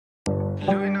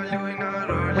Łuina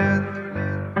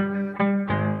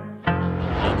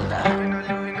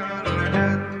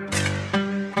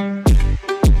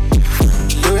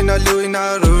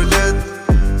roulette,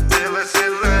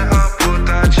 sille apo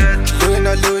ta qet.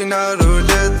 Łuina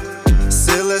roulette,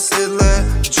 sille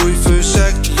gjuj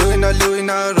fyshek. Łuina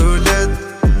roulette,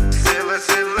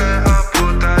 sille apo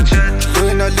ta qet.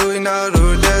 Łuina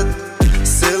roulette,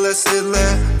 sille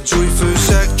gjuj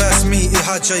fyshek. 5.000 i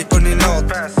haxhaj për një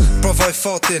natë. Provoj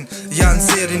fatin, janë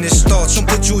zerin i shtatë. Shumë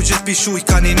të gjujgjit pishuj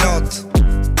ka një natë.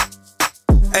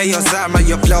 Ejo zemra,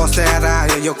 jo plase,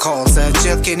 rajo, jo kose.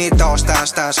 Gjithë keni dash,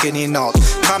 tash keni not.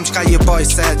 Kam qka je boj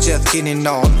se gjithë keni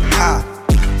non. Ha,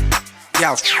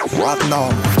 jau, what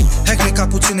non. Hekni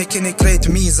kapuqin e keni krejt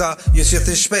miza. Jo qith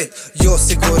i shpejt, jo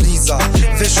si koriza.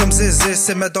 Vesh shumë zizi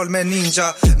si me dol me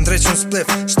ninja. Ndrequn splif,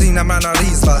 shtina mrena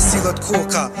rizla. Silët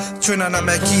koka, qojna na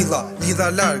me kila. Lidha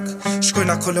larg,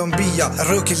 shkojna Kolombia.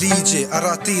 Rëki ligji,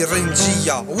 arati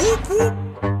rëngjia.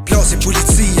 Plasi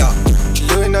policia.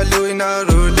 Łuina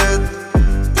roulette,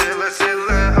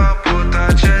 sille apo ta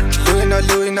qet. Łuina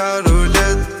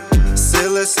roulette,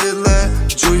 sille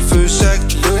gjuj fyshek.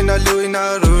 Łuina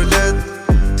roulette,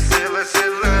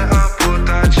 sille apo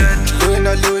ta qet.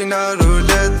 Łuina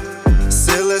roulette,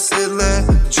 sille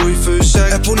gjuj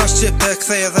fyshek. E puna shqip e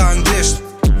kthej edhe anglisht.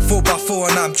 4x4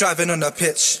 and I'm driving on a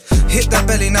pitch. Hit that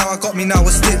belly now, I got me now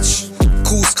a stitch.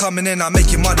 Calls coming in, I'm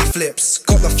making money flips.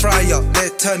 Got the fryer, they're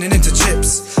turning into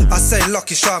chips. I say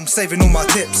lucky shot, I'm saving all my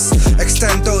tips.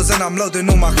 Extendos and I'm loading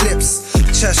all my clips.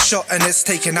 Chest shot and it's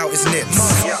taking out his nips.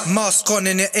 Mask on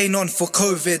and it ain't on for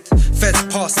COVID. Feds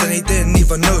passed and he didn't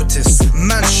even notice.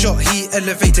 Man shot, he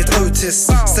elevated Otis.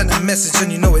 Sent a message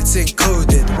and you know it's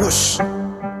encoded. Whoosh,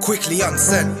 quickly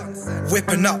unsent.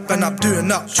 Whipping up and I'm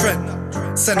doing up trend.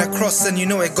 Send across and you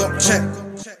know it got checked.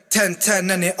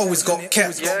 10-10 and it always got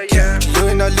kept.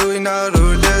 Łuina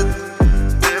roulette,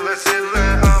 sille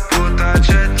apo ta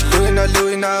qet.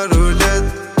 Łuina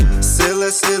roulette,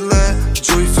 sille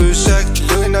gjuj fyshek.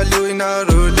 Łuina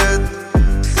roulette,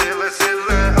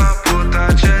 sille apo ta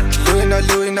qet.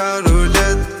 Łuina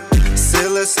roulette,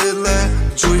 sille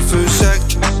gjuj fyshek.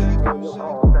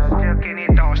 Gjithë keni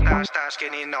dash, tash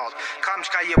keni not. Kam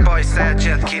qka je boj se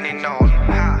gjithë keni non.